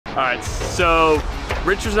All right, so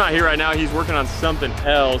Richard's not here right now. He's working on something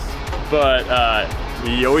else, but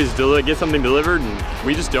he always gets something delivered, and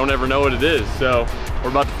we just don't ever know what it is. So we're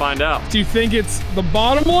about to find out. Do you think it's the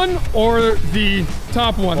bottom one or the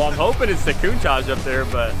top one? Well, I'm hoping it's the Countach up there,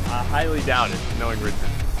 but I highly doubt it, knowing Richard.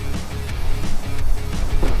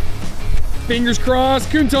 Fingers crossed,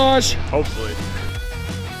 Countach. Hopefully.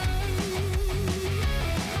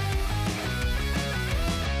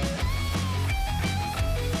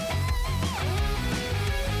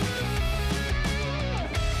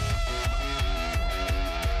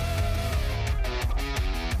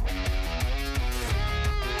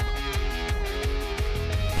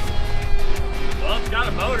 Well, it's got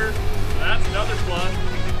a motor, so that's another plus.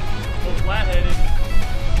 Full flat-headed.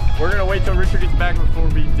 We're gonna wait till Richard gets back before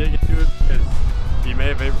we dig into it, because he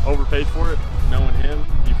may have overpaid for it. Knowing him,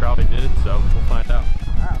 he probably did, so we'll find out.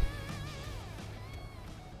 Wow.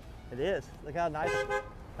 It is. Look how nice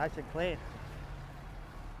and clean.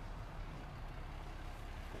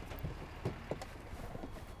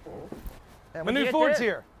 My new Ford's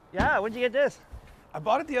here. Yeah, when'd you get this? I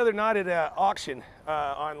bought it the other night at an auction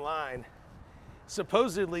online.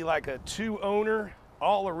 Supposedly like a 2-owner,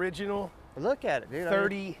 all original. Well, look at it, dude.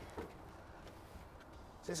 30.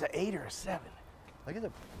 Is this an 8 or a 7? Look at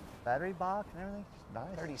the battery box and everything. It's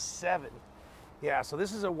nice. 37. Yeah, so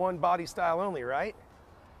this is a one body style only, right?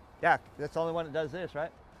 Yeah, that's the only one that does this,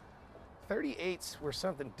 right? 38s were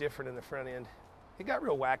something different in the front end. It got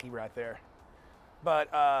real wacky right there.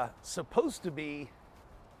 But supposed to be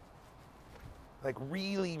like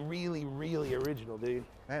really, really, really original, dude.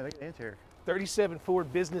 Man, look at the interior. 37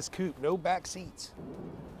 Ford business coupe, no back seats.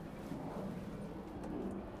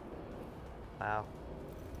 Wow.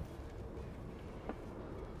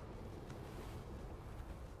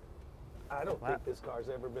 I don't think this car's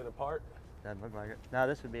ever been apart. Doesn't look like it. No,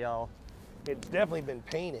 this would be all. It's definitely been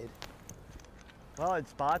painted. Well, in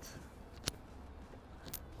spots.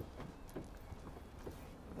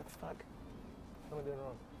 What the fuck? What am I doing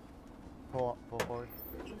wrong? Pull forward.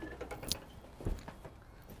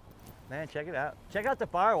 Man, check it out. Check out the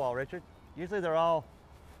firewall, Richard. Usually they're all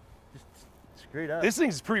just screwed up. This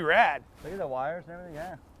thing's pretty rad. Look at the wires and everything,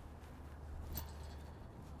 yeah.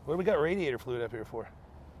 What do we got radiator fluid up here for?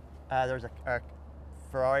 There's a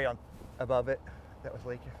Ferrari on above it that was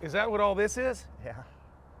leaking. Is that what all this is? Yeah.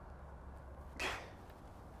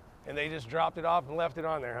 And they just dropped it off and left it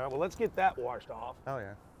on there, huh? Well, let's get that washed off. Oh,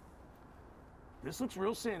 yeah. This looks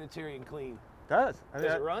real sanitary and clean. It does. I mean,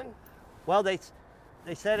 Does it run? Well, they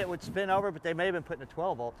said it would spin over, but they may have been putting a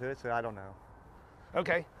 12 volt to it, so I don't know.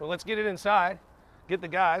 Okay, well, let's get it inside. Get the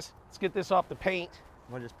guys. Let's get this off the paint.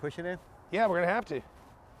 We'll just push it in? Yeah, we're gonna have to.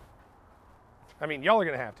 I mean, y'all are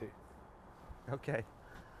gonna have to. Okay.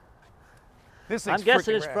 This thing's I'm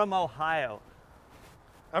guessing freaking it's rad. from Ohio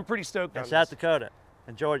I'm pretty stoked on and South this. Dakota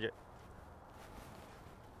and Georgia.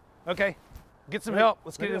 Okay, get some help.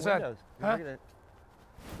 Let's get it Look at the inside. windows. Huh? Look at it.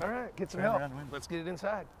 All right, get some Turn help. around the window. Let's get it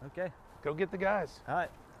inside. Okay. Go get the guys. All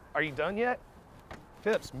right. Are you done yet?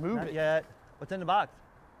 Phipps, move Not it. yet. What's in the box?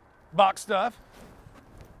 Box stuff.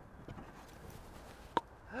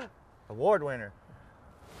 Award winner.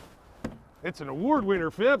 It's an award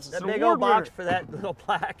winner, Phipps. It's That an big award old box winner. for that little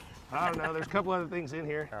plaque. I don't know. There's a couple other things in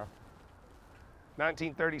here. Oh.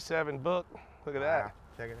 1937 book. Look at that.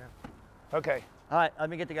 Check it out. Okay, All right, let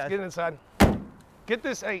me get the guys. get inside. Get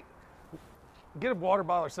this. Hey, get a water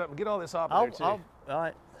bottle or something. Get all this off of there too. All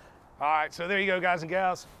right. All right, so there you go, guys and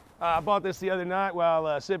gals. I bought this the other night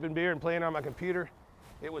while sipping beer and playing on my computer.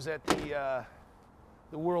 It was at the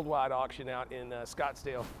worldwide auction out in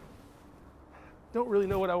Scottsdale. Don't really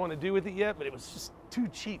know what I want to do with it yet, but it was just too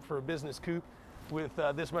cheap for a business coupe with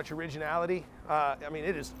this much originality. I mean,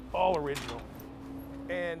 it is all original.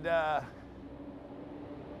 And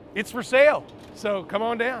it's for sale. So come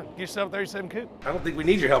on down, get yourself a 37 coupe. I don't think we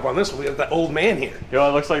need your help on this one. We got that old man here. Yo,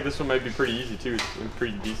 it looks like this one might be pretty easy too. It's in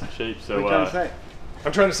pretty decent shape. So What are you trying to say?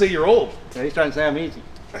 I'm trying to say you're old. Yeah, he's trying to say I'm easy.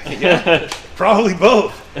 Yeah, probably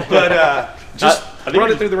both. But just I think run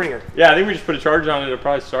we it through the ringer. Yeah, I think we just put a charge on it. It'll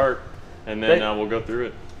probably start, and then we'll go through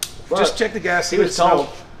it. Just check the gas. See He what it was told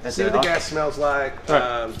smells. at See the what the gas smells like.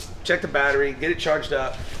 Check the battery. Get it charged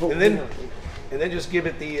up, and then just give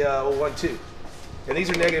it the 1-2. And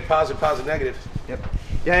these are negative, positive, positive, negative. Yep.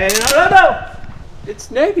 Yeah, no.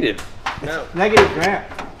 It's negative. No. Negative gram.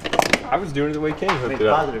 I was doing it the way Kenny I hooked mean, it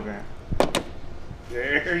up. positive gram.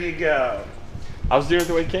 There you go. I was doing it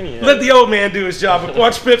the way Kenny had. Let the old man do his job, but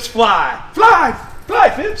watch Phipps fly. Fly!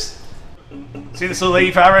 Fly, Phipps! See this little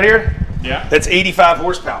 85 right here? Yeah. That's 85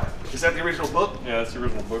 horsepower. Is that the original book? Yeah, that's the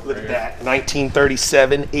original book. Look right at here. that.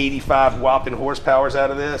 1937, 85 whopping horsepowers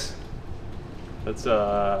out of this. That's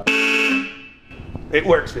It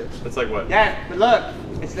works, Phipps. that's like what? Yeah, but look,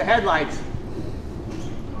 it's the headlights.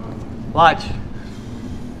 Watch.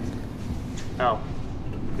 Oh.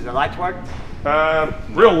 Does the lights work?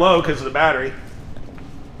 Real low because of the battery.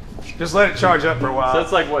 Just let it charge up for a while. So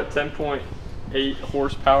that's like what, 10.8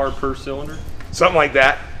 horsepower per cylinder? Something like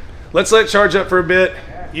that. Let's let it charge up for a bit.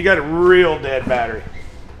 You got a real dead battery.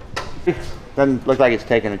 Doesn't look like it's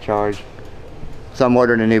taking a charge. So I'm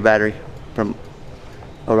ordering a new battery from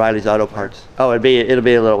O'Reilly's Auto Parts. Oh, it'll be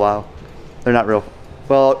a little while. They're not real.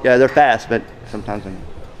 Well, yeah, they're fast, but sometimes they're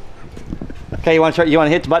not. Okay, you want to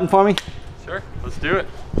hit the button for me? Sure, let's do it.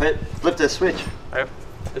 Flip this switch.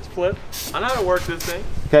 It's flipped. I know how to work this thing.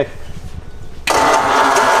 Okay.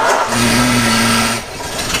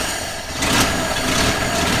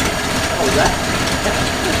 What was that?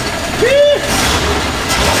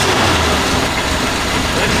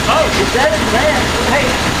 Oh, is that man? Hey,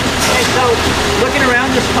 so looking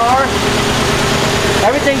around this car,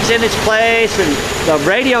 everything's in its place, and the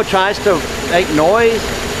radio tries to make noise.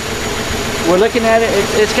 We're looking at it.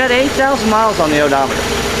 It's got 8,000 miles on the odometer.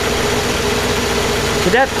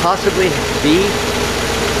 Could that possibly be?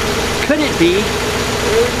 Could it be?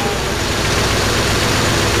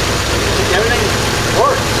 Everything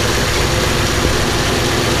works.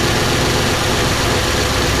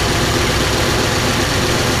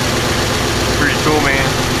 Pretty cool, man.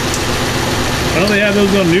 Why don't they have those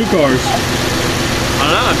on new cars? I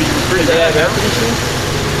don't know, it'd be pretty They bad. have air conditioning?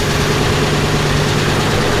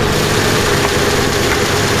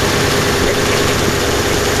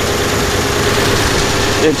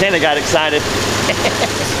 The antenna got excited.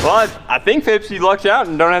 Well, I think, Phipps, you lucked out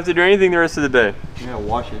and don't have to do anything the rest of the day. You gotta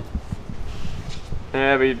wash it.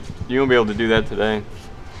 Yeah, but you won't be able to do that today.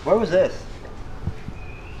 Where was this?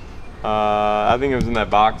 I think it was in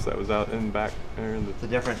that box that was out in the back there. It's a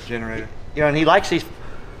different generator. You know, and he likes these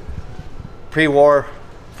pre-war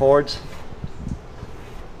Fords.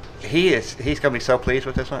 He's gonna be so pleased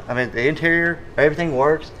with this one. I mean, the interior, everything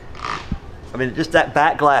works. I mean, just that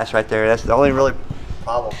back glass right there, that's the only really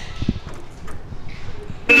problem.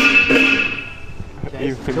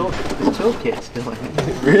 This toolkit's still in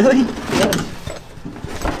it. Really? Yes.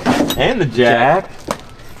 And the jack.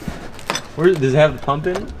 Where does it have the pump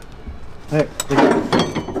in it? Look.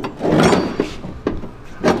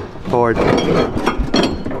 Ford.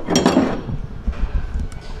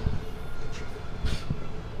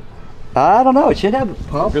 I don't know. It should have a I'm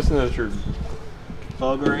pump. guessing that's your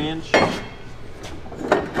plug range.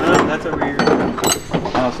 That's over here.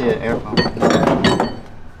 I don't see an air pump.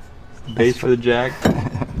 Base for the jack.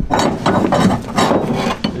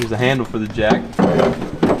 There's a handle for the jack.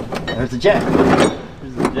 There's the jack.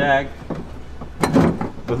 There's the jack.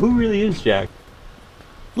 But who really is Jack?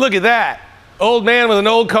 Look at that. Old man with an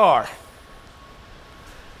old car.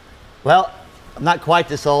 Well, I'm not quite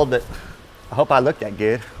this old, but I hope I look that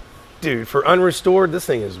good. Dude, for unrestored, this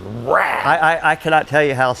thing is rad. I cannot tell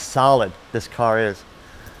you how solid this car is.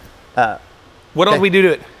 What else we do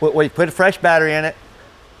to it? We put a fresh battery in it,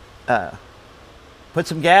 put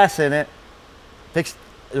some gas in it, fixed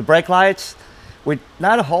the brake lights.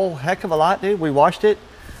 Not a whole heck of a lot, dude. We washed it.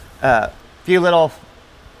 Few little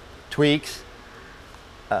tweaks.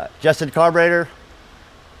 Adjusted the carburetor.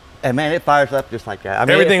 And man, it fires up just like that. I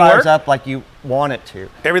mean, Everything it fires work? up like you want it to.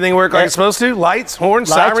 Everything work like it's supposed to? Lights, horns,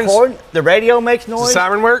 sirens? Horn, the radio makes Does the noise.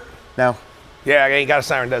 siren work? No. Yeah, it ain't got a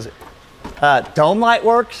siren, does it? Dome light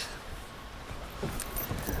works.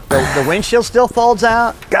 The windshield still folds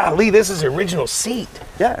out. Golly, this is the original seat.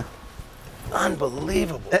 Yeah.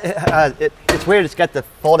 Unbelievable. It's weird. It's got the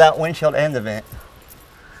fold-out windshield and the vent.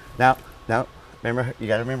 Now, remember, you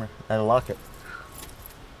got to remember, that'll lock it.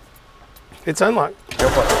 It's unlocked. Go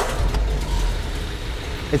for it.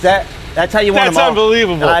 That's how you want them That's all.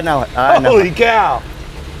 unbelievable. I know it. I know Holy it. cow.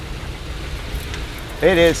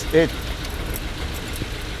 It is.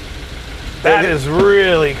 That is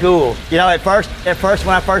really cool. You know, at first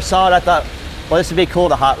when I first saw it, I thought, well, this would be cool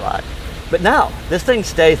to hot rod. But no, this thing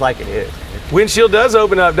stays like it is. Windshield does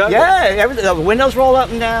open up, doesn't it? Yeah, everything. The windows roll up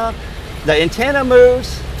and down. The antenna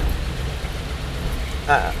moves.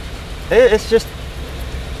 It's just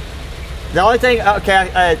the only thing. Okay,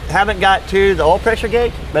 I haven't got to the oil pressure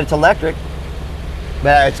gauge, but it's electric.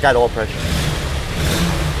 But it's got oil pressure.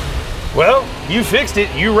 Well, you fixed it.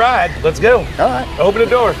 You ride. Let's go. All right. Open the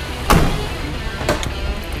door.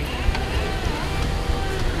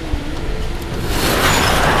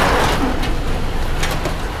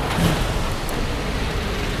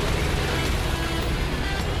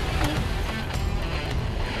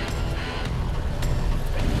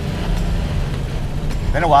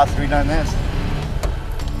 Been a while since we've done this.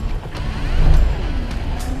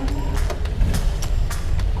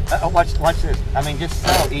 Watch this. I mean, just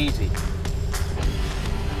so easy.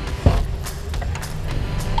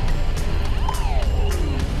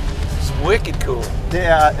 It's wicked cool.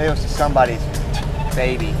 Yeah, it was somebody's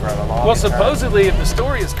baby for a long time. Well, supposedly, if the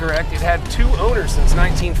story is correct, it had 2 owners since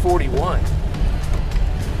 1941.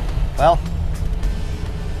 Well,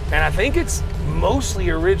 and I think it's mostly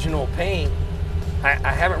original paint. I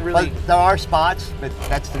haven't really... But there are spots, but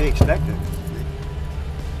that's to be expected.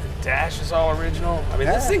 The dash is all original. I mean,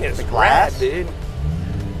 Yeah, this thing is the rad, glass. dude.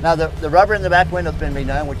 Now, the rubber in the back window's been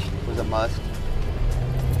redone, which was a must.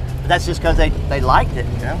 But that's just because they liked it,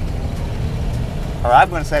 you know? Or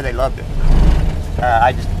I'm going to say they loved it.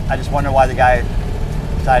 I just wonder why the guy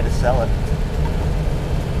decided to sell it.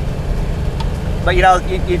 But you know,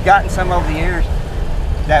 you've gotten some over the years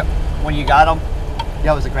that when you got them, you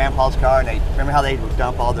know, it was a grandpa's car, and they remember how they would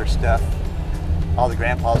dump all their stuff, all the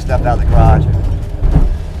grandpa's stuff out of the garage.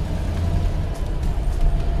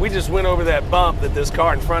 We just went over that bump that this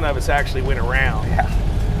car in front of us actually went around. Yeah.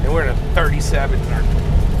 And we're in a 37 or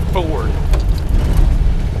Ford.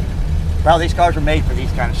 Well, these cars were made for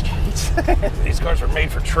these kind of streets. These cars were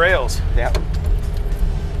made for trails. Yeah.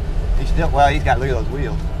 He's got, look at those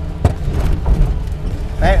wheels.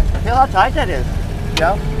 Man, feel how tight that is. You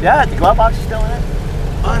know? Yeah, the glove box is still in it.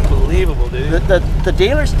 Unbelievable, dude. The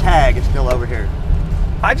dealer's tag is still over here.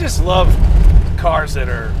 I just love cars that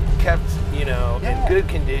are kept, you know, Yeah. in good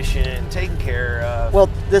condition, taken care of. Well,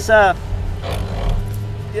 this, you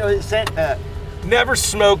know, it said, Never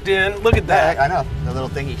smoked in. Look at that. I know, the little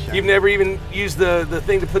thingy shot. You've never even used the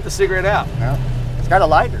thing to put the cigarette out. No, it's got a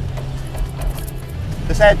lighter.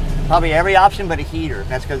 This had probably every option but a heater.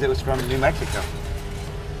 That's because it was from New Mexico.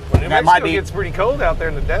 Well, New That Mexico might be- gets pretty cold out there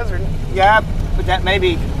in the desert. Yeah, but that may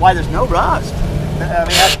be why there's no rust. I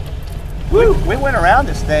mean, we went around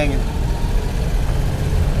this thing. And,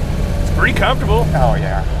 It's pretty comfortable. oh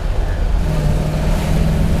yeah.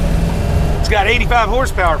 It's got 85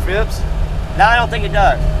 horsepower, Phipps. No, I don't think it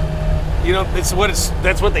does. You know, that's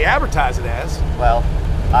what they advertise it as. Well,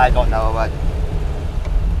 I don't know, but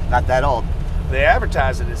not that old. They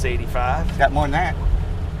advertise it as 85. It's got more than that.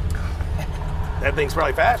 That thing's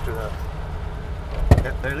probably faster though.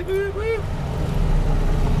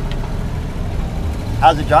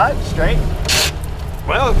 How's it drive? Straight?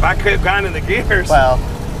 Well, if I could have gone in the gears. Well,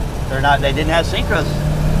 they didn't have synchros.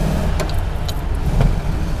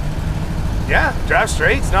 Yeah, drive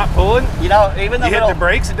straight. It's not pulling. You know, even You the hit the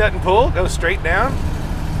brakes, it doesn't pull. It goes straight down.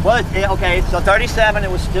 Well, okay, so 37, it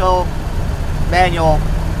was still manual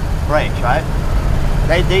brakes, right?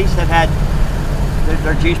 These have had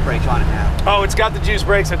their juice brakes on it now, Oh, it's got the juice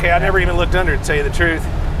brakes. Okay, I never even looked under it, to tell you the truth.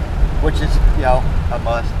 which is, you know, a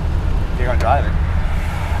must if you're gonna drive it.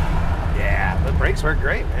 Yeah, the brakes work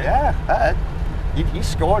great, man. Yeah, you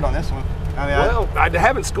scored on this one. I mean, Well, I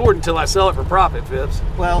haven't scored until I sell it for profit, Phipps.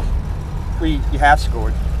 you have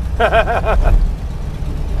scored. I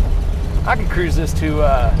could cruise this to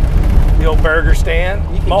the old burger stand,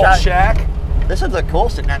 You can malt try- shack. This would look cool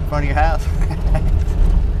sitting out in front of your house.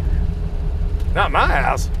 Not my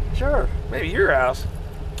house. Sure. Maybe your house.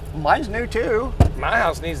 Mine's new too. My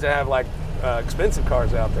house needs to have like expensive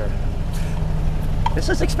cars out there. This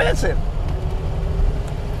is expensive.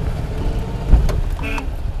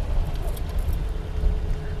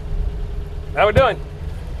 How we doing?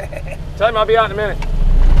 Tell him I'll be out in a minute.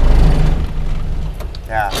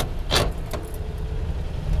 Yeah.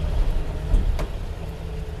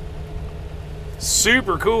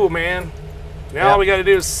 Super cool, man. Now Yep. all we got to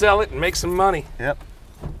do is sell it and make some money. Yep.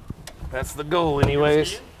 That's the goal,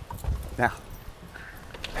 anyways. Now.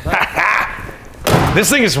 This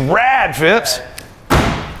thing is rad, Phipps.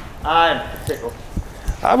 I'm tickled.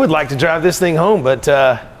 I would like to drive this thing home, but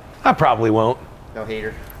I probably won't. No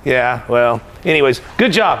heater. Yeah, well, anyways,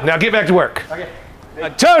 good job. Now get back to work. Okay.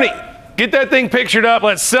 Tony, get that thing pictured up.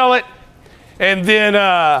 Let's sell it. And then,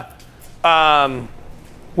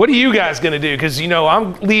 what are you guys going to do? Because, you know,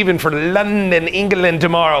 I'm leaving for London, England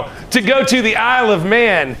tomorrow to go to the Isle of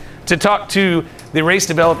Man to talk to the race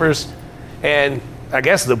developers and I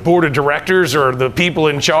guess the board of directors or the people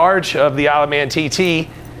in charge of the Isle of Man TT.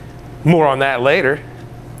 More on that later.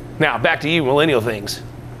 Now, back to you, Millennial things.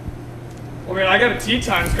 I mean, I got a tea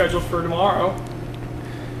time scheduled for tomorrow.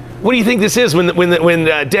 What do you think this is? When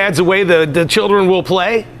Dad's away, the children will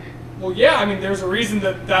play? Well, yeah, I mean, there's a reason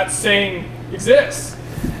that saying exists.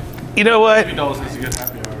 You know what? Baby Dolls is a good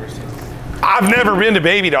happy hour. So. I've never been to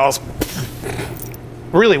Baby Dolls.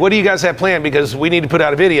 Really, what do you guys have planned? Because we need to put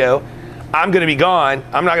out a video. I'm going to be gone.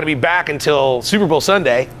 I'm not going to be back until Super Bowl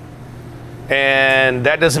Sunday. And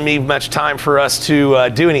that doesn't leave much time for us to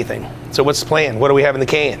do anything. So what's the plan? What do we have in the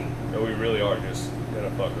can? No, we really are just gonna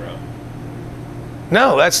fuck around.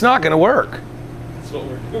 No, that's not going to work. That's what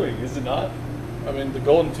we're doing, is it not? I mean, the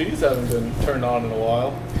golden tees haven't been turned on in a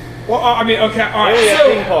while. Well, I mean, okay, all right. Oh, yeah,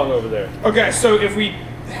 ping pong over there. Okay, so if we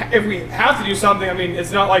have to do something, I mean,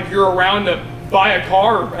 it's not like you're around to buy a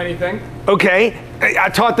car or anything. Okay, I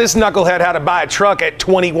taught this knucklehead how to buy a truck at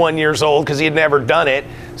 21 years old because he had never done it.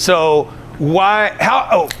 So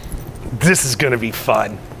this is going to be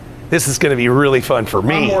fun. This is going to be really fun for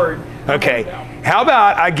me. I'm worried. Okay, how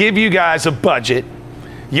about I give you guys a budget?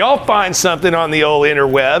 Y'all find something on the old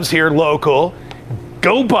interwebs here local.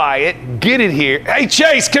 Go buy it, get it here. Hey,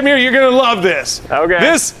 Chase, come here, you're gonna love this. Okay.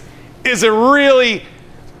 This is a really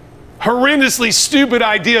horrendously stupid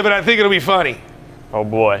idea, but I think it'll be funny. Oh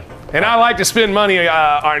boy. And I like to spend money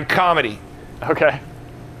on comedy. Okay.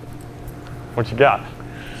 What you got?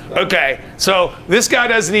 Okay, so this guy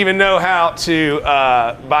doesn't even know how to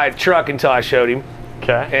buy a truck until I showed him.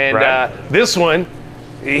 Okay. And right. this one,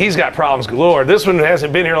 he's got problems galore. This one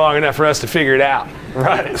hasn't been here long enough for us to figure it out.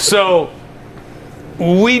 Right. So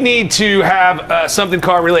we need to have something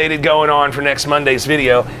car related going on for next Monday's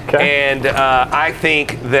video. Okay. And I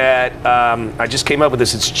think that I just came up with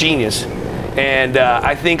this. It's genius. And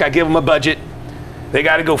I think I give them a budget. They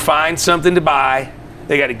got to go find something to buy.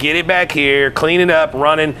 They got to get it back here, clean it up,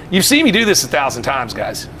 running. You've seen me do this 1,000 times,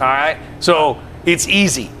 guys. All right? So it's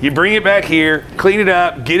easy. You bring it back here, clean it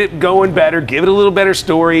up, get it going better, give it a little better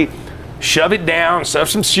story, shove it down, stuff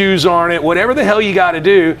some shoes on it, whatever the hell you got to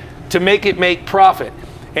do to make it make profit.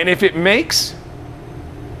 And if it makes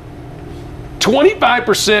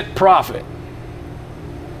 25% profit,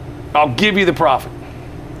 I'll give you the profit.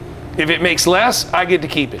 If it makes less, I get to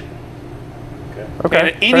keep it.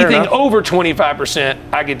 Okay. And anything over 25%,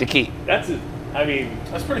 I get to keep. That's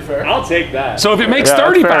Pretty fair. I'll take that. So if it makes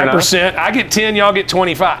Yeah, that's fair 35%, I get 10, y'all get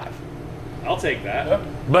 25. I'll take that.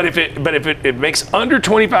 But if it makes under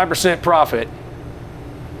 25% profit,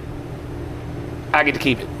 I get to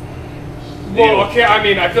keep it. Well, okay, I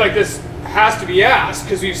mean, I feel like this has to be asked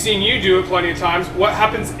because we've seen you do it plenty of times. What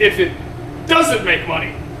happens if it doesn't make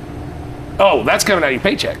money? Oh, that's coming out of your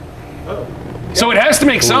paycheck. Oh. So it has to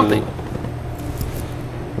make something.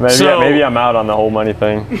 Maybe I'm out on the whole money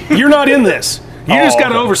thing. You're not in this. You just got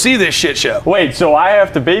to okay. oversee this shit show. Wait, so I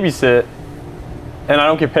have to babysit and I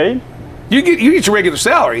don't get paid? You get your regular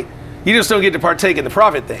salary. You just don't get to partake in the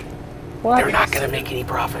profit thing. What? They're not going to make any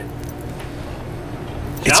profit.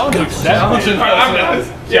 Challenge accepted.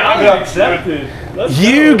 Challenge accepted.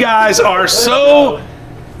 You guys are so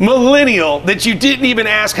millennial that you didn't even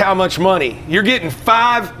ask how much money. You're getting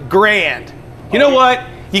 $5 grand. You know what?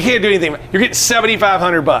 You can't do anything. You're getting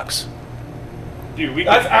 $7,500. Dude,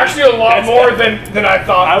 That's actually a lot more than I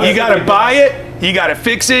thought. You got to buy it. You got to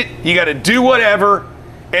fix it. You got to do whatever,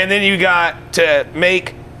 and then you got to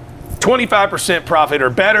make 25% profit or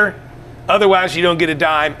better. Otherwise, you don't get a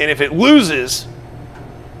dime. And if it loses,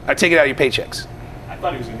 I take it out of your paychecks. I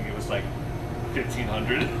thought he was going to give us like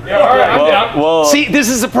 $1,500. Yeah, all right, I'm down. Well, See, this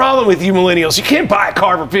is the problem with you millennials. You can't buy a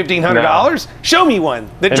car for $1,500. Show me one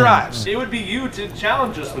that drives. it would be you to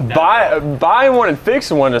challenge us with that. Buying one and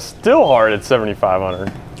fixing one is still hard at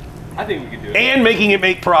 $7,500. I think we could do it. And making it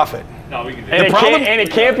make profit. No, we can do And it.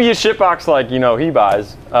 it can't be a shitbox like he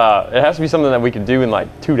buys. It has to be something that we can do in like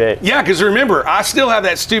 2 days. Yeah, because remember, I still have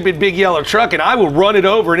that stupid big yellow truck, and I will run it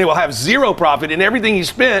over, and it will have zero profit, and everything you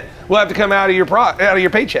spent will have to come out of your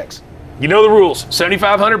paychecks. You know the rules.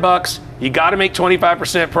 $7,500. You got to make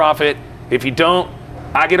 25% profit. If you don't,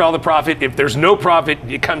 I get all the profit. If there's no profit,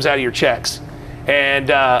 it comes out of your checks. And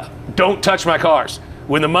don't touch my cars.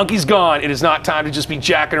 When the monkey's gone, it is not time to just be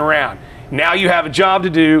jacking around. Now you have a job to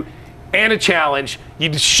do and a challenge.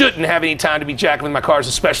 You shouldn't have any time to be jacking with my cars,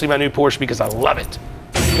 especially my new Porsche, because I love it.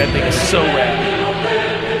 That thing is so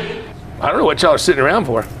rad. I don't know what y'all are sitting around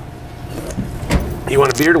for. You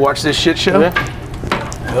want a beer to watch this shit show? Yeah.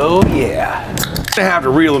 Oh yeah. I have to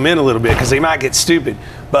reel them in a little bit because they might get stupid,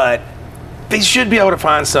 but they should be able to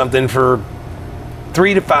find something for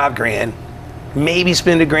 $3 to $5 grand. Maybe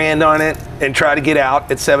spend $1 grand on it and try to get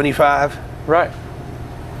out at 75. Right.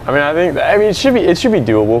 I think it should be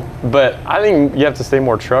doable, but I think you have to stay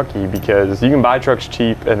more trucky because you can buy trucks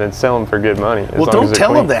cheap and then sell them for good money. Well, don't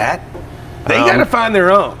tell them that. They got to find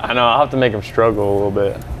their own. I know. I'll have to make them struggle a little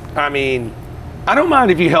bit. I mean, I don't mind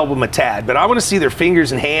if you help them a tad, but I want to see their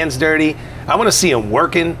fingers and hands dirty. I want to see them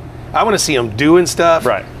working. I want to see them doing stuff.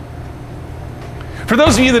 Right. For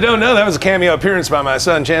those of you that don't know, that was a cameo appearance by my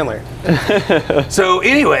son, Chandler. So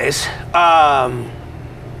anyways,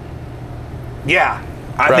 yeah,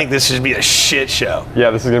 I think this should be a shit show. Yeah,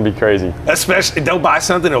 this is going to be crazy. Especially, they'll buy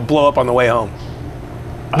something, it'll blow up on the way home.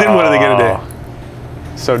 Then what are they going to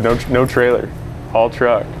do? So no trailer. All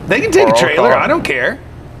truck. They can take Or a all trailer. car. I don't care.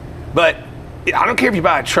 But I don't care if you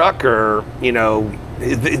buy a truck or, you know,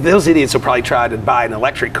 those idiots will probably try to buy an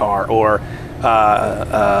electric car or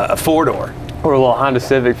a four-door. Or a little Honda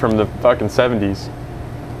Civic from the fucking 70s.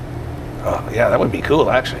 Oh, yeah, that would be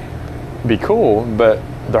cool, actually. Be cool, but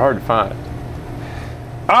they're hard to find.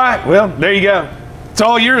 All right, well, there you go. It's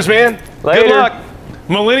all yours, man. Later. Good luck.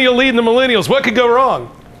 Millennial leading the millennials. What could go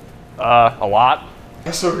wrong? A lot.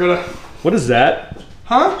 So we're gonna. What is that?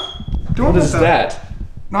 Huh? What is that?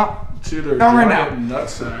 Not Not right now.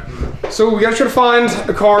 Nutsack. So we gotta try to find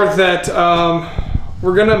a car that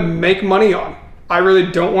we're gonna make money on. I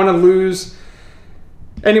really don't want to lose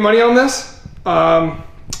any money on this, but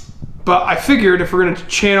I figured if we're gonna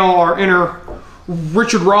channel our inner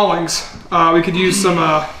Richard Rawlings, we could use some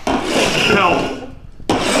help.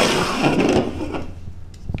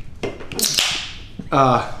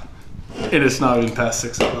 It is not even past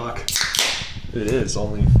 6 o'clock. It is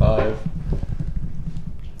only 5.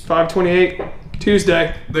 5:28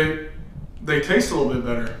 Tuesday. They taste a little bit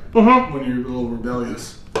better when you're a little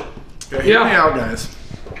rebellious. Okay, hear Yeah. me out, guys.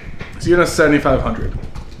 So you got a 7,500.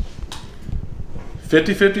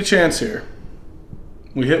 50-50 chance here.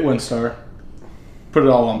 We hit Windstar. Put it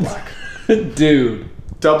all on black. Dude.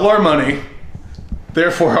 Double our money.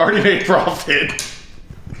 Therefore, already made profit.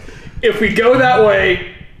 If we go that way,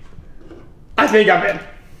 I think I'm in.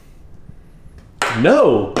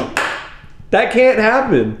 No. That can't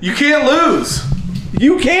happen. You can't lose.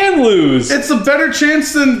 You can lose. It's a better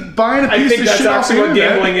chance than buying a I piece think of that's shit off actually the what internet.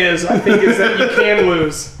 gambling is. I think is that you can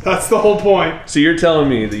lose. That's the whole point. So you're telling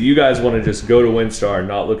me that you guys want to just go to Windstar and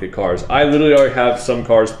not look at cars? I literally already have some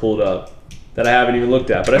cars pulled up that I haven't even looked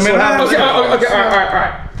at, but I still have. Okay, all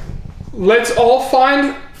right. Let's all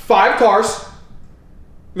find 5 cars.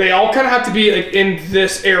 They all kind of have to be like in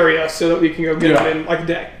this area so that we can go get them in like a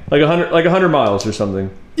day. Like 100 miles or something.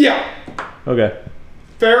 Yeah. Okay.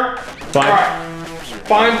 Fair? Fine. All right.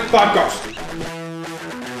 Find 5 cars.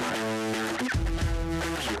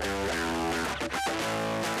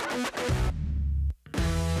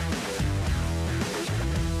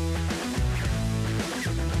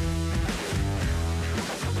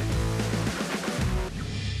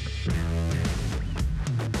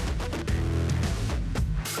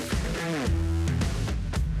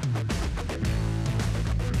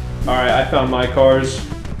 All right, I found my cars.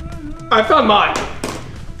 I found mine. I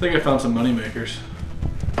think I found some money makers.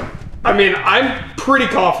 I mean, I'm pretty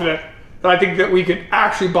confident that I think that we could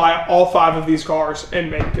actually buy all 5 of these cars and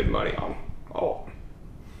make good money on all of them.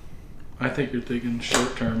 I think you're thinking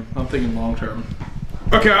short term. I'm thinking long term.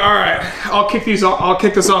 Okay, all right. I'll kick this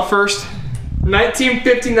off first.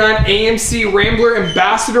 1959 AMC Rambler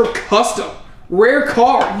Ambassador Custom, rare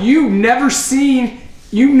car. You never see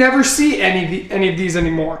any of these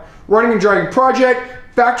anymore. Running and driving project,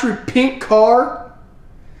 factory pink car,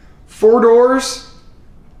 4 doors.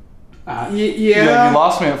 Yeah, you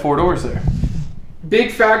lost me at 4 doors there.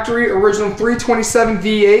 Big factory, original 327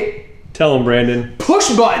 V8. Tell him, Brandon.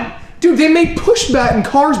 Push button. Dude, they made push button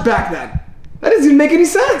cars back then. That doesn't even make any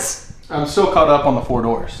sense. I'm still caught up on the 4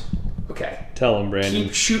 doors. Okay. Tell him, Brandon.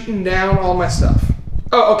 Keep shooting down all my stuff.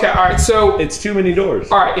 Oh, okay, all right, so. It's too many doors.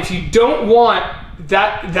 All right, if you don't want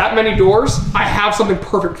that many doors, I have something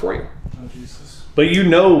perfect for you. Oh, Jesus. But you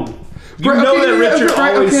know that Richard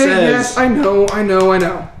always says. Yes, I know.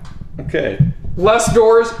 Okay. Less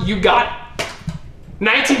doors, you got it.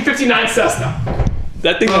 1959 Cessna.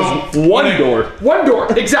 That thing has 1 door. 1 door,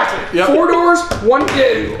 exactly. Yep. 4 doors, 1.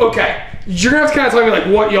 Okay, you're gonna have to kind of tell me like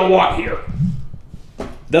what y'all want here.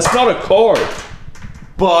 That's not a car.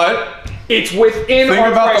 But It's within think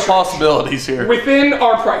our about price the possibilities here. within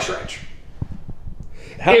our price range.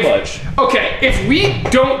 How much? Okay, if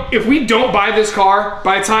we don't buy this car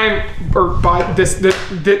by the time, or buy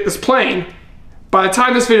this plane, by the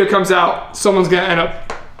time this video comes out, someone's gonna end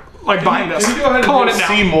up like buying this. Can you go ahead Calling and it now.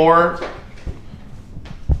 see more?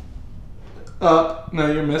 No,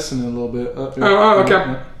 you're missing it a little bit.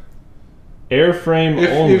 Okay. Airframe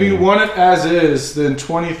only. If you want it as is, then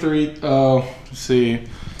 23. Let's see.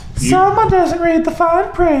 Someone doesn't read the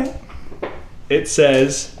fine print. It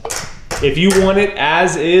says, if you want it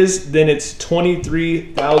as is, then it's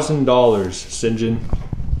 $23,000, St. John.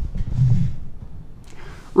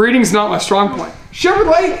 Reading's not my strong point.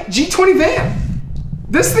 Chevrolet G20 van.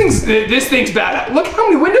 This thing's bad. Look how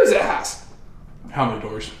many windows it has. How many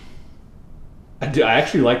doors? I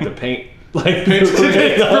actually like the paint. Like Paint is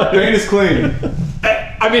clean.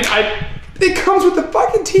 I mean, it comes with the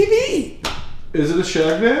fucking TV. Is it a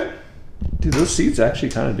shag van? Dude, those seats actually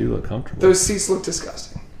kind of do look comfortable. Those seats look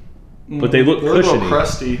disgusting. But they look They're a little cushiony.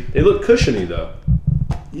 crusty. They look cushiony though.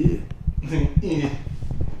 Yeah.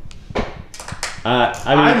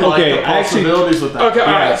 I mean, like okay, the actually, possibilities with that. Okay, all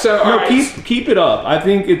right. So all no, right. keep it up. I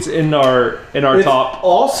think it's in our It's top.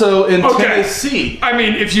 also in Okay. Tennessee. I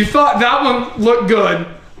mean, if you thought that one looked good,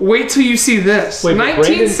 wait till you see this. Wait, but Brandon-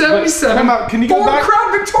 1977 Time out. Can you go Ford back?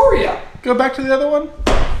 Crown Victoria. Go back to the other one.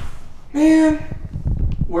 Man,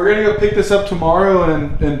 We're gonna go pick this up tomorrow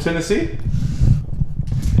in Tennessee.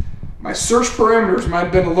 my search parameters might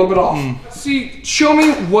have been a little bit off. See, show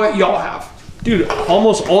me what y'all have. Dude,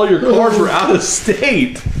 almost all your cars were out of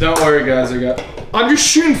state. Don't worry, guys. I'm just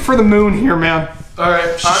shooting for the moon here, man. All right.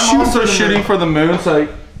 I'm Shoot also for the shooting moon. for the moon. So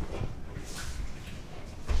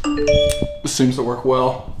this seems to work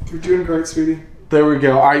well. You're doing great, sweetie. There we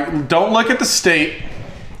go. I don't look at the state.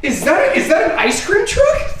 Is that an ice cream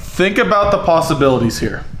truck? Think about the possibilities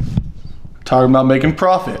here. Talking about making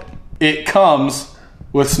profit. It comes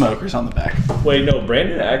with smokers on the back. Wait, no,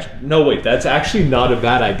 Brandon. Wait, that's actually not a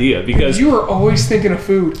bad idea because You are always thinking of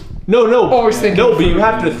food. no, Always thinking no, of but you food.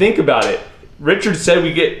 have to think about it. Richard said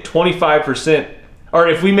we get 25%, or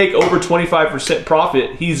if we make over 25%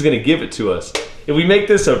 profit, he's going to give it to us. If we make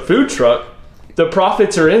this a food truck, the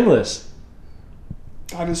profits are endless.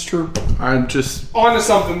 That is true. I'm just. Onto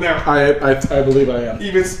something there. I believe I am.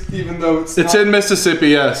 Even though it's It's not. in Mississippi.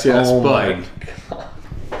 Yes. Oh but my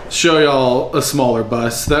show y'all a smaller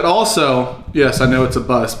bus that also. Yes, I know it's a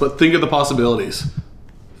bus, but think of the possibilities.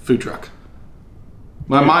 Food truck.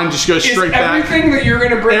 My mind just goes Is straight back. everything that you're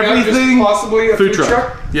going to bring Everything up is possibly a food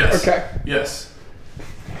truck? Yes. Okay. Yes.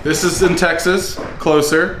 This is in Texas,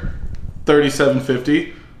 closer,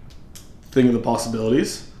 3750. Think of the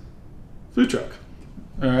possibilities. Food truck.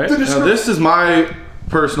 All right. The Now description- this is my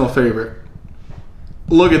personal favorite.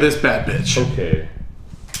 Look at this bad bitch. Okay.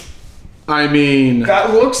 I mean,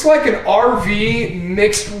 That looks like an RV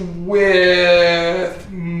mixed with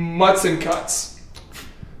mutts and cuts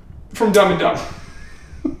from Dumb and Dumber.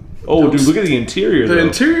 Oh, dude, look at the interior. the though.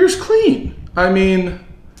 interior's clean. I mean,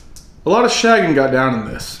 a lot of shagging got down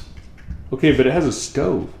in this. Okay, but it has a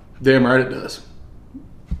stove. Damn right it does.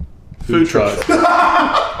 Food truck.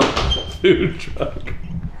 Food truck.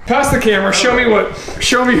 Pass the camera. Show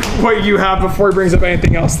me what you have before he brings up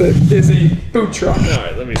anything else that is a food truck. All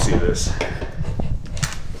right, let me see this.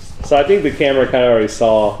 So I think the camera kind of already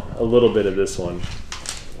saw a little bit of this one.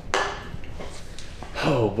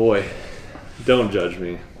 Oh boy, don't judge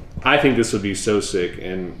me. I think this would be so sick,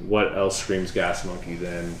 and what else screams Gas Monkey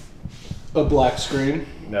than... A black screen.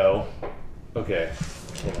 No. Okay.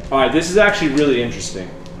 All right, this is actually really interesting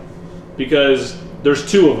because there's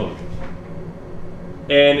two of them,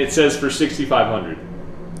 and it says for $6,500.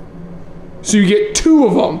 So you get two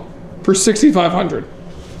of them for $6,500.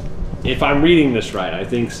 If I'm reading this right, I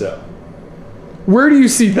think so. Where do you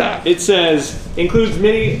see that? It says includes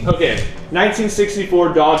mini. Okay,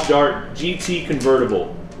 1964 Dodge Dart GT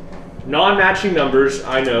convertible, non-matching numbers.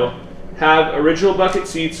 I know. Have original bucket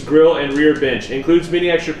seats, grill, and rear bench. Includes many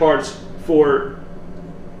extra parts for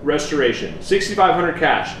restoration. $6,500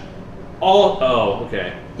 cash. All. Oh,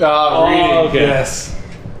 okay. Reading. Okay. Yes.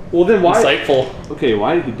 Well, then why? Insightful. Okay,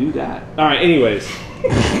 why did he do that? All right. Anyways,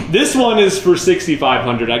 this one is for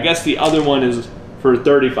 $6,500. I guess the other one is for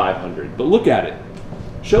 $3,500. But look at it.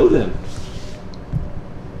 Show them.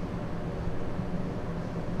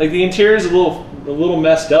 Like the interior is a little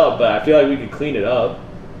messed up, but I feel like we could clean it up.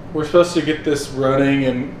 We're supposed to get this running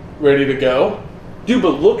and ready to go. Dude,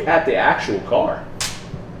 but look at the actual car.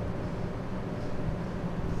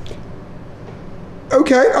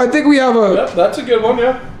 Okay, I think we have a. Yep, that's a good one,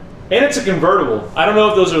 yeah. And it's a convertible. I don't know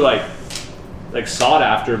if those are like sought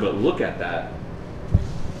after, but look at that.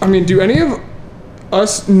 I mean, do any of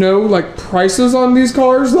us know like prices on these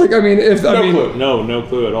cars? Like, I mean, if I No mean, clue. No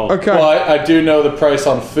clue at all. okay. Well, I do know the price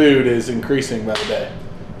on food is increasing by the day.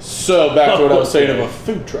 So back to what I was saying of a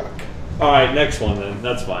food truck. All right, next one then.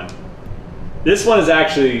 That's fine. This one is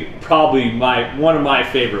actually probably one of my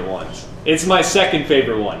favorite ones. It's my second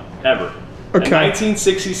favorite one ever. Okay. A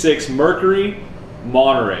 1966 Mercury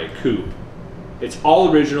Monterey Coupe. It's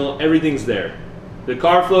all original. Everything's there. The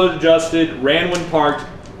car flow is adjusted, ran when parked,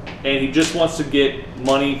 and he just wants to get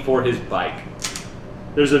money for his bike.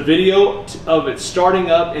 There's a video of it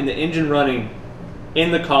starting up and the engine running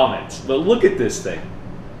in the comments. But look at this thing.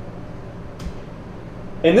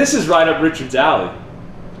 And this is right up Richard's alley.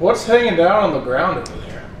 What's hanging down on the ground over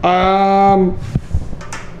there?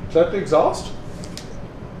 Is that the exhaust?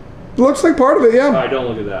 Looks like part of it, All yeah. right, don't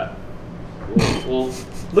look at that. Well,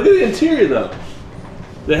 look at the interior though.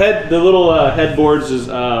 The little headboards is,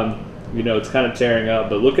 it's kind of tearing up.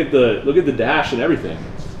 But look at the dash and everything.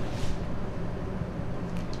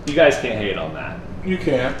 You guys can't hate on that. You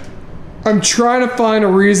can't. I'm trying to find a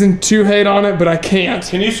reason to hate on it, but I can't.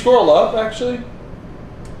 Can you scroll up, actually?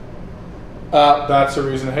 That's a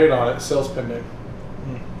reason to hate on it. Sales pending.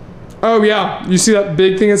 Oh yeah, you see that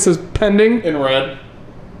big thing that says pending? In red.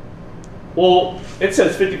 Well, it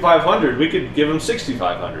says 5,500. We could give them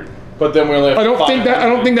 6,500. But then we only have I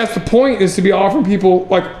don't think that's the point, is to be offering people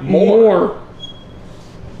like more.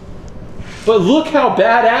 But look how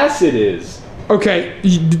badass it is. Okay,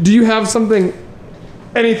 do you have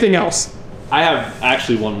anything else? I have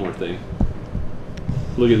actually one more thing.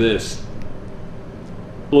 Look at this.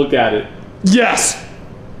 Look at it. Yes.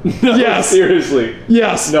 No, yes. Seriously.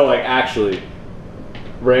 Yes. No, like actually.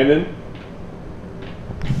 Brandon?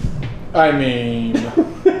 I mean...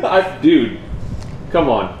 Dude, come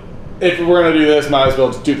on. If we're going to do this, might as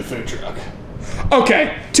well just do the food truck.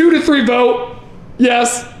 Okay, 2 to 3 vote.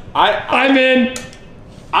 Yes. I'm in.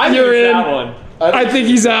 You're in. That one. I think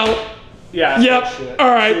he's out. Yeah. Yep. All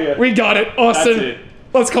right, we got it. Austin, That's it.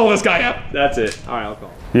 let's call this guy up. That's it. All right, I'll call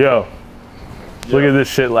him. Yo, look at this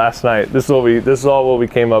shit last night. This is all what we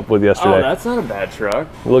came up with yesterday. Oh, that's not a bad truck.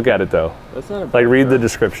 Look at it though. That's not a bad Like, read the truck.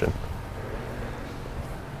 description.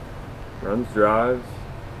 Runs, drives,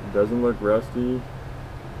 doesn't look rusty.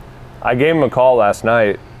 I gave him a call last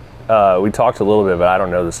night. We talked a little bit, but I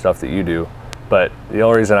don't know the stuff that you do. But the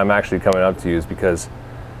only reason I'm actually coming up to you is because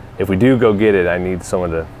if we do go get it, I need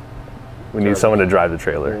someone to. We need someone to drive the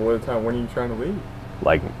trailer. Well, when are you trying to leave?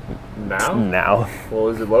 Like Now? now. Well,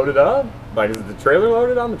 is it loaded up? Like, is the trailer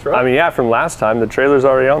loaded on the truck? I mean, yeah, from last time, the trailer's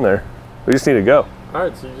already on there. We just need to go. All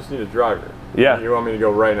right, so you just need a driver. Yeah. You want me to go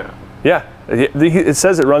right now? Yeah, it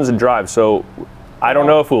says it runs and drives, so I don't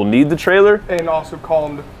know if we'll need the trailer. And also call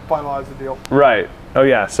him to finalize the deal. Right. Oh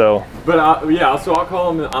yeah. So. But yeah, so I'll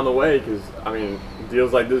call him on the way because I mean,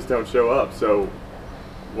 deals like this don't show up. So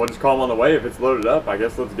we'll just call him on the way if it's loaded up. I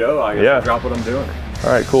guess let's go. I guess Yeah. I'll drop what I'm doing.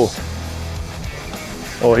 All right. Cool.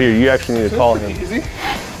 Oh, here you actually need to call him. Easy.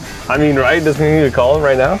 I mean, right? Doesn't he need to call him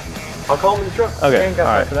right now? I'll call him in the truck. Okay. Ain't got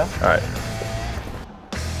All time right. for that. All right.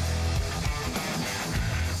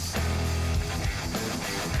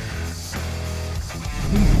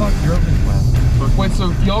 Who the fuck drove this last? Wait,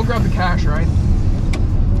 so y'all grabbed the cash, right?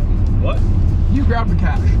 What? You grabbed the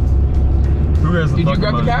cash. Who has the Did you fucking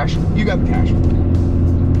grab the money? cash? You got the cash.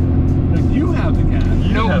 No, you have the cash.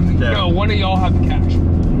 You have the cash. No, one of y'all have the cash.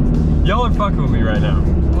 Y'all are fucking with me right now.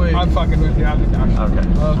 Wait. I'm fucking with you. I have the cash. Okay.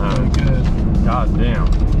 Good. God damn.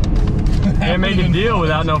 Can't make a deal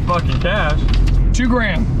without no fucking cash. $2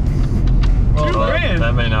 grand. Well,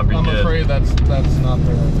 that may not be I'm good. afraid that's not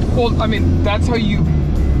the... Well, I mean, that's how you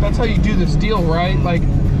do this deal, right? Like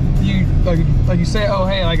you you say, oh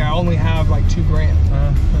hey, like I only have like $2 grand.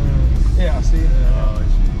 Yeah, see.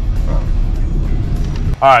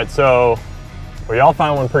 All right. So, well, y'all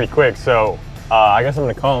found one pretty quick. So, I guess I'm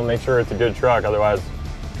gonna call him, make sure it's a good truck. Otherwise,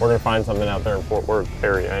 we're gonna find something out there in Fort Worth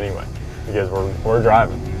area anyway, because we're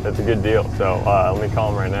driving. That's a good deal. So, let me call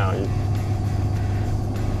him right now.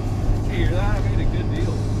 Gee, I made a good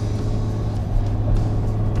deal.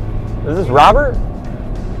 Is this Robert?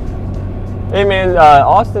 Hey man,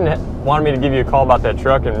 Austin wanted me to give you a call about that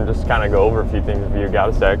truck and just kind of go over a few things if you got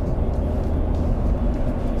a sec.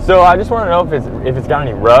 So I just want to know if it's got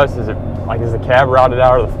any rust. Is the cab rotted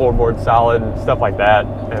out or the floorboard solid and stuff like that?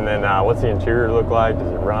 And then what's the interior look like?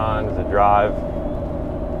 Does it run? Does it drive?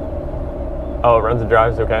 Oh, it runs and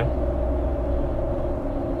drives. Okay.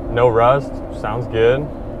 No rust. Sounds good.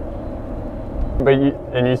 But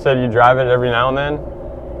you said you drive it every now and then?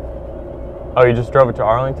 Oh, you just drove it to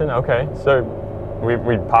Arlington? Okay, so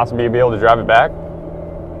we'd possibly be able to drive it back?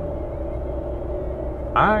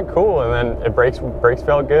 All right, cool. And then brakes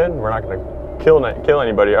felt good? We're not gonna kill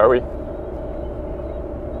anybody, are we?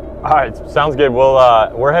 All right, sounds good.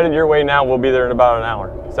 We're headed your way now. We'll be there in about an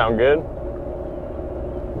hour. Sound good?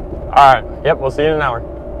 All right, yep, we'll see you in an hour.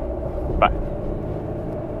 Bye.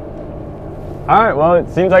 All right, well, it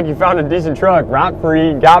seems like you found a decent truck.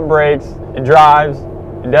 Rot-free, got brakes, it drives,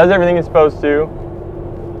 it does everything it's supposed to.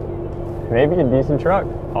 Maybe a decent truck,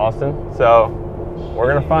 Austin. So we're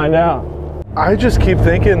gonna find out. I just keep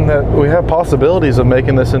thinking that we have possibilities of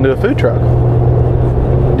making this into a food truck.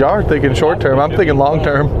 Y'all are thinking short term, I'm thinking long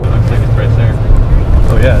term. Looks like it's right there.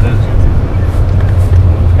 Oh yeah, it is.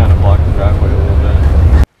 It's kind of blocked the driveway a little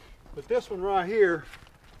bit. But this one right here,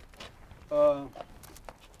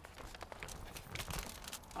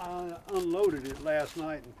 I unloaded it last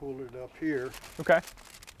night and pulled it up here. Okay.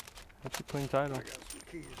 That's a clean title. I got some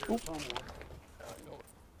keys there somewhere.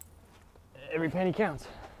 Every penny counts.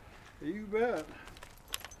 You bet.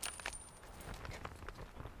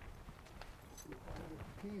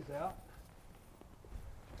 Keys out.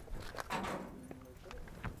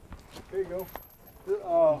 Here you go.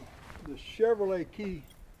 The Chevrolet key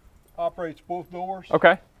operates both doors.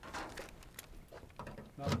 Okay.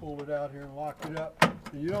 I pulled it out here and locked it up.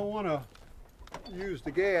 And you don't want to use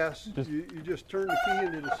the gas. You just turn the key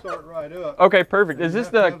and it'll start right up. Okay, perfect. And is you this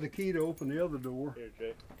have to have the key to open the other door?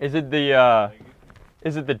 Is it the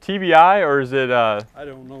TBI or is it I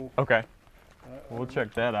don't know. Okay. We'll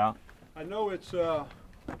check that out. I know it's I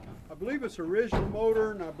believe it's original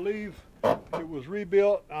motor, and I believe it was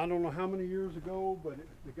rebuilt. I don't know how many years ago, but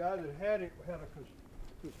the guy that had it had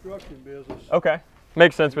a construction business. Okay.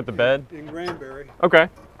 Makes sense with the bed. In Granbury. Okay.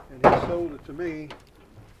 And he sold it to me.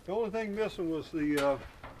 The only thing missing was the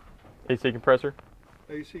AC compressor.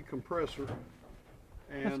 AC compressor.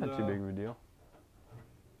 And That's not too big of a deal.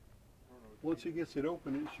 once he gets it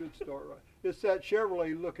open, it should start right. It's that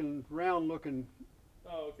Chevrolet looking, round looking.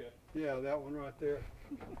 Oh, okay. Yeah, that one right there.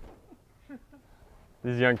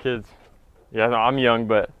 These young kids. Yeah, no, I'm young,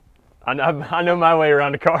 but I know my way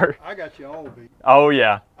around a car. I got you all beat. Oh,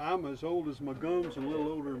 yeah. I'm as old as my gums and a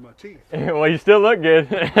little older than my teeth. Well, you still look good.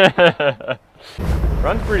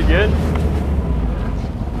 Runs pretty good.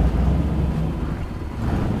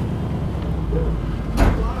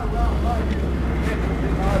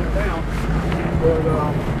 But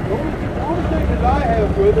the only thing that I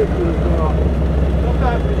have with it is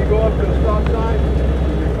sometimes when you go up to a stop sign,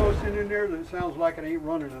 there's something in there that sounds like it ain't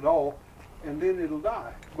running at all, and then it'll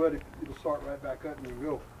die, but it'll start right back up and it'll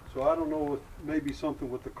go. So I don't know if maybe something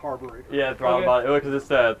with the carburetor. Yeah, throttle body. Because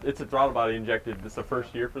it's a throttle body injected. It's the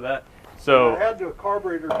first year for that. So I had the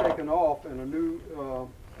carburetor taken off and a new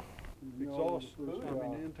exhaust,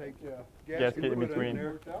 intake gasket in between. in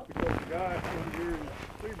there because the guy over here in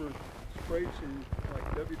Cleveland sprayed some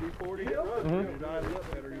like WD-40 and it died a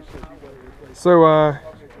lot better. He said you got to replace it. So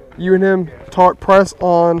you and him talk press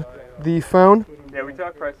on the phone? Yeah, we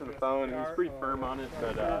talked price on the phone, and he's pretty firm on it,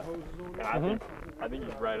 but I think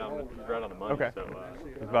he's right on the money. Okay. So,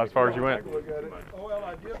 That's about as far as you went. Oh, well,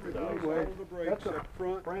 I did replace all of the brakes up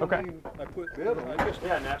front. Okay. I put I just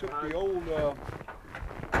took the old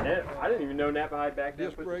I didn't even know Napa High back then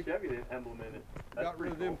disc put the brake. Chevy emblem in it. That's Got rid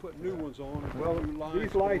pretty of them, cool. put new ones on. Well, new lines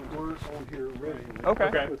these lights going were on here originally.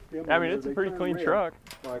 Okay. With them I on mean, there, it's a they pretty turn clean red. truck.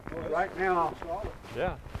 Like right now,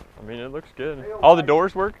 Yeah. I mean, it looks good. All the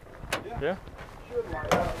doors work? Yeah. should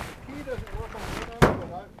light up. The key doesn't work on one of them,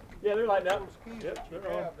 but Yeah, they're lighting up. those keys Yep, that you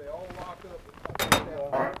they're on. have, they all lock up.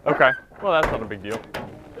 Okay. Well, that's not a big deal.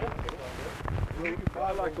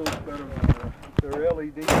 I like those better. They're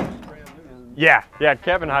LEDs. And Yeah. Yeah,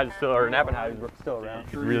 Kevin Hyde's still, or Napa Hyde's still around. You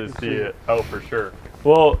can really see it. Oh, for sure.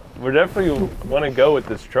 Well, we definitely want to go with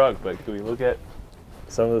this truck, but can we look at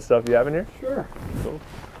some of the stuff you have in here? sure. Cool.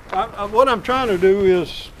 What I'm trying to do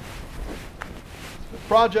is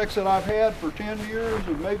projects that I've had for 10 years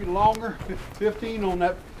and maybe longer, 15 on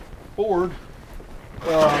that board.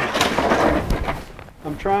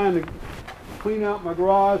 I'm trying to clean out my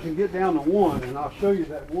garage and get down to one, and I'll show you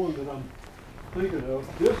that one that I'm thinking of.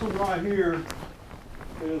 This one right here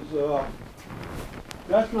is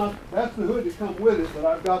that's the hood that comes with it, but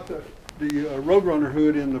I've got the Roadrunner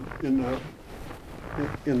hood in the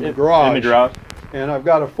garage. In the garage? And I've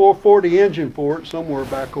got a 440 engine for it somewhere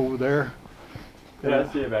back over there. Yeah,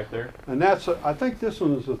 I see it back there. And that's, I think this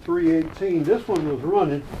one is a 318. This one was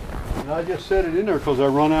running, and I just set it in there because I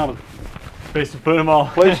run out of Space to put them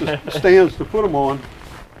all. stands to put them on.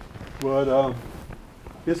 But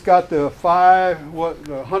it's got the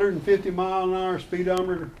 150 mile an hour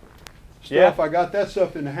speedometer stuff. Yeah. I got that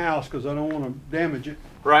stuff in the house because I don't want to damage it.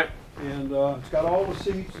 Right. And it's got all the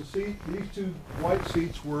seats. These two white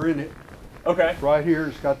seats were in it. Okay. Right here,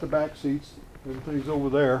 it's got the back seats. Everything's over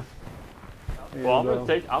there. Well, I'm And,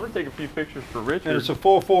 gonna take a few pictures for Richard. and it's a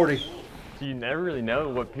 440. So you never really know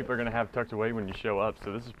what people are gonna have tucked away when you show up.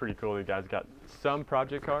 So this is pretty cool. You guys got some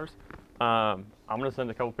project cars. I'm gonna send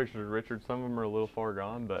a couple pictures to Richard. Some of them are a little far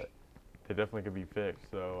gone, but they definitely could be fixed.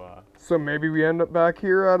 So. So maybe we end up back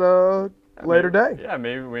here at a later day. Yeah,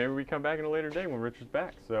 maybe we come back in a later day when Richard's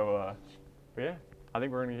back. So, but yeah, I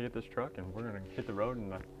think we're gonna get this truck and we're gonna hit the road,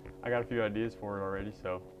 and I got a few ideas for it already.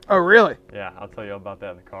 So Oh, really? yeah, I'll tell you all about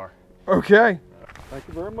that in the car. Okay. Thank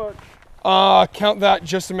you very much. Count that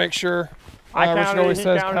just to make sure. I counted Richard it, always he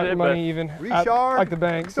says counted count the it, money but- even. at- Richard? Like the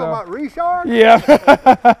bank. You So. talking about Richard?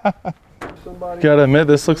 Yeah. Gotta admit,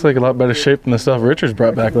 this looks like a lot better shape than the stuff Richard's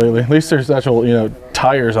brought back lately. At least there's actual,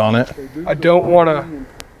 tires on it. I don't want to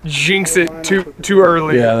jinx it too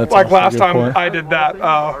early. Yeah, that's like also a last good time point. I did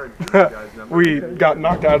that. We got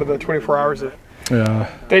knocked out of the 24 hours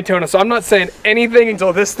Daytona. So I'm not saying anything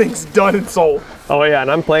until this thing's done and sold. Oh yeah,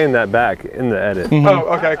 and I'm playing that back in the edit. Oh,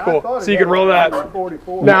 okay, cool. So you can roll that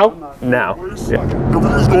now? Now. Yeah.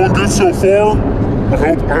 Everything's going good so far. I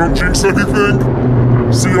hope I don't jinx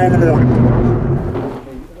anything. See you in the morning.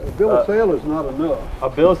 A bill of sale is not enough. A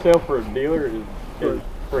bill of sale for a dealer is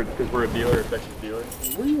because we're a dealer, a Texas dealer.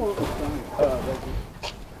 Where do you want to sign?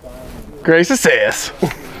 Grace says.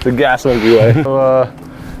 The gas won't be away. So,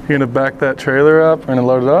 you're gonna back that trailer up. We're gonna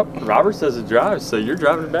load it up. Robert says it drives, so you're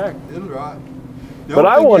driving it back. It'll drive. But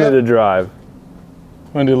I wanted to drive.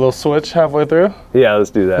 Wanna do a little switch halfway through? Yeah, let's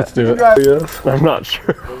do that. Let's do it. Yes. I'm not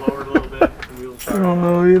sure. We'll lower it a little bit. I don't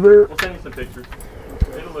know either. We'll send you some pictures.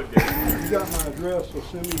 It'll look good. You got my address, so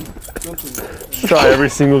send me something. Try every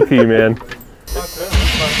single key, man.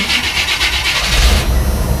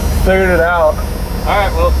 Figured it out. All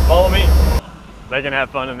right, well, follow me. They can have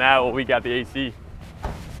fun in that while we got the AC.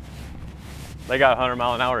 They got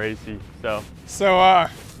 100-mile-an-hour AC, so. So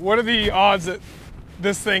what are the odds that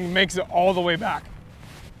this thing makes it all the way back?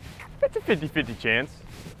 It's a 50-50 chance.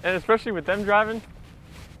 And especially with them driving,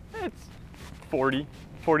 it's 40%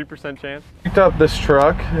 chance. Picked up this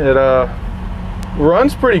truck. It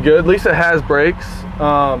runs pretty good. At least it has brakes.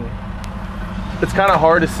 It's kind of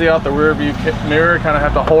hard to see out the rear view mirror. Kind of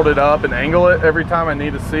have to hold it up and angle it every time I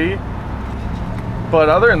need to see. But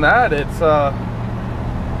other than that, it's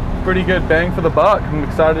pretty good bang for the buck. I'm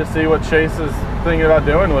excited to see what Chase is thinking about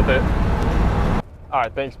doing with it. All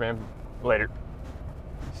right, thanks, man. Later.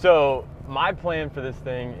 So my plan for this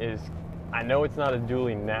thing is, I know it's not a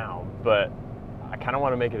dually now, but I kind of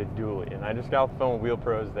want to make it a dually. And I just got off the phone with Wheel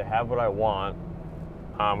Pros. They have what I want.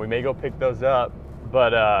 We may go pick those up,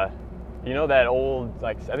 but you know that old,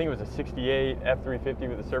 like, I think it was a 68 F350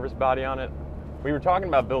 with a service body on it? We were talking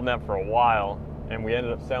about building that for a while, and we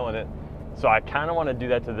ended up selling it. So I kind of want to do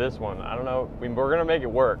that to this one. I don't know, we're going to make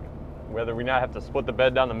it work. Whether we now have to split the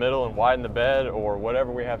bed down the middle and widen the bed or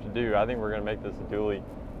whatever we have to do, I think we're going to make this a dually.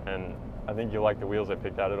 And I think you'll like the wheels I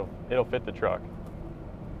picked out. It'll fit the truck.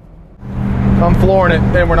 I'm flooring it,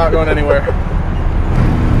 and we're not going anywhere.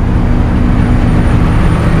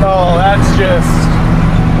 Oh, that's just...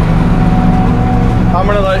 I'm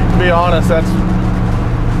gonna be honest, that's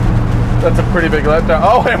a pretty big letdown.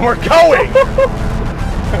 Oh, and we're going!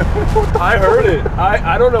 I heard it.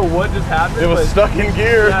 I don't know what just happened. It was stuck in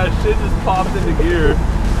gear. Yeah, shit just popped into gear.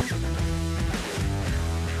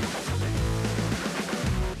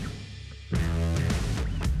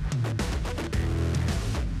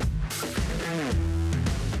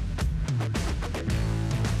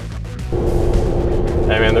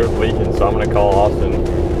 Hey man, they're leaking, so I'm gonna call Austin.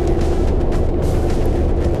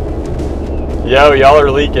 Yo, y'all are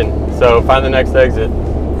leaking, so find the next exit.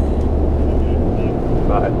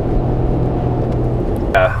 Bye.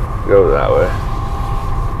 Yeah, go that way.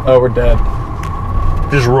 Oh, we're dead.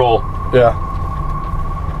 Just roll. Yeah.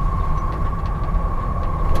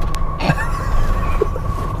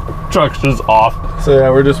 Truck's just off. So yeah,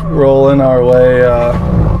 we're just rolling our way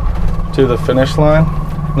to the finish line.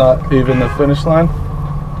 Not even the finish line.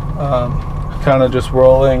 Kind of just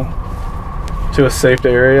rolling to a safe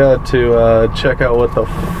area to check out what the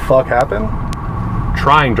fuck happened.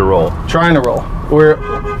 Trying to roll. Trying to roll. We're...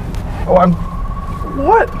 Oh,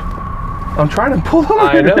 what? I'm trying to pull them.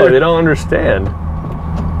 I know, they don't understand.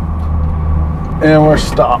 And we're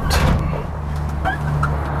stopped.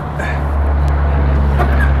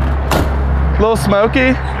 A little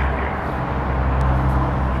smoky.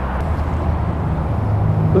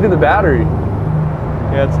 Look at the battery.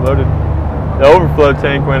 Yeah, it's loaded. The overflow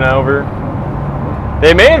tank went over.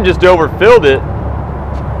 They may have just overfilled it.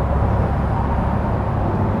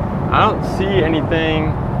 I don't see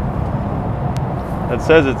anything that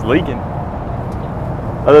says it's leaking,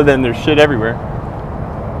 other than there's shit everywhere.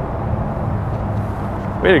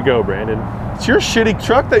 Way to go, Brandon. It's your shitty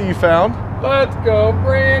truck that you found. Let's go,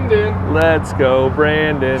 Brandon. Let's go,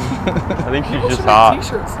 Brandon. I think she's People just should make hot.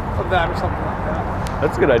 T-shirts of that or something like that.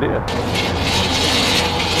 That's a good idea.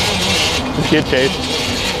 Just get Chase.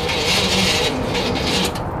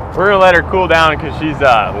 We're gonna let her cool down because she's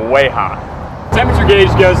way hot. Temperature gauge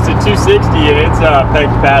goes to 260 and it's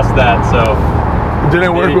pegged past that, so. It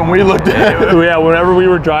didn't work when we looked at it. Yeah, whenever we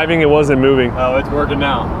were driving, it wasn't moving. Oh, it's working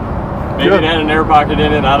now. Maybe it had an air pocket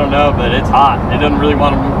in it, I don't know, but it's hot. It doesn't really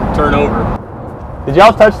want to turn over. Did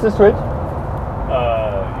y'all touch the switch?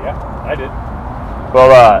 Yeah, I did.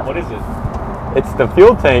 Well, What is it? it's the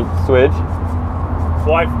fuel tank switch.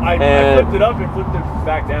 Well, I flipped it up and flipped it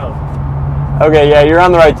back down. Okay, yeah, you're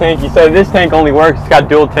on the right tank. You said this tank only works, it's got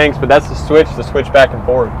dual tanks, but that's the switch to switch back and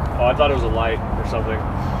forth. Oh, I thought it was a light or something.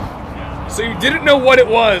 So you didn't know what it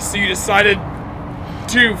was, so you decided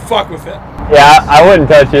to fuck with it. Yeah, I wouldn't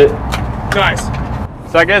touch it. Nice.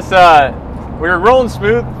 So I guess we were rolling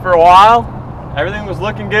smooth for a while. Everything was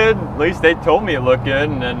looking good. At least they told me it looked good.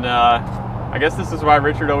 And then I guess this is why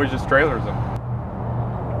Richard always just trailers them.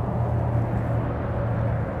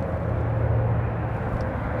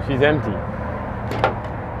 She's empty.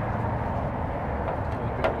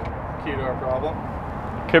 Key to our problem.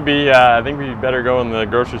 Could be, I think we better go in the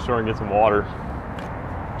grocery store and get some water.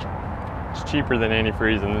 It's cheaper than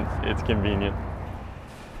antifreeze and it's convenient.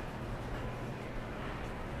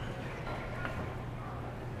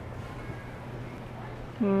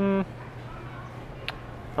 I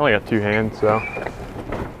only got 2 hands, so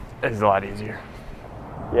it's a lot easier.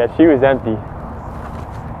 Yeah, she was empty.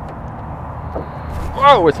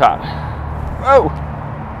 Whoa, it's hot. Whoa!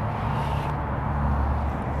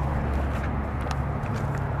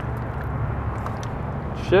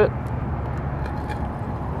 Shit.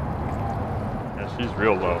 Yeah, she's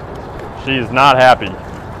real low. She's not happy.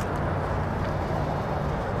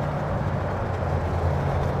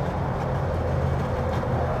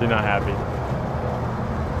 She's not happy.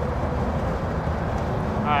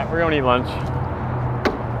 Alright, we're gonna eat lunch.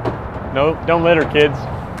 No, don't litter, kids.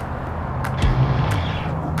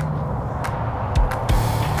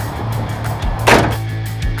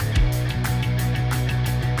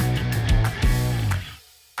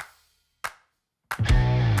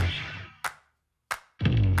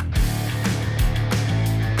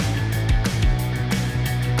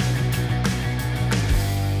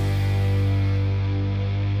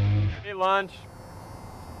 Lunch,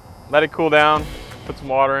 let it cool down, put some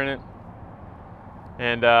water in it,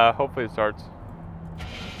 and hopefully it starts.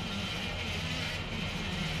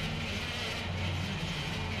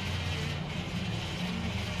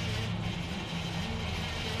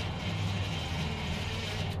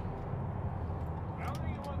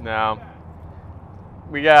 No,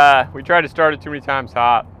 we tried to start it too many times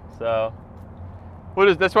hot, so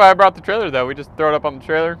that's why I brought the trailer though. We just throw it up on the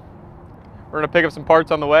trailer. We're gonna pick up some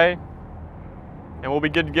parts on the way, and we'll be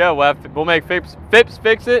good to go. We'll make Phipps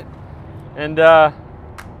fix it, and it'll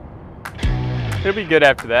be good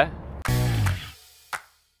after that.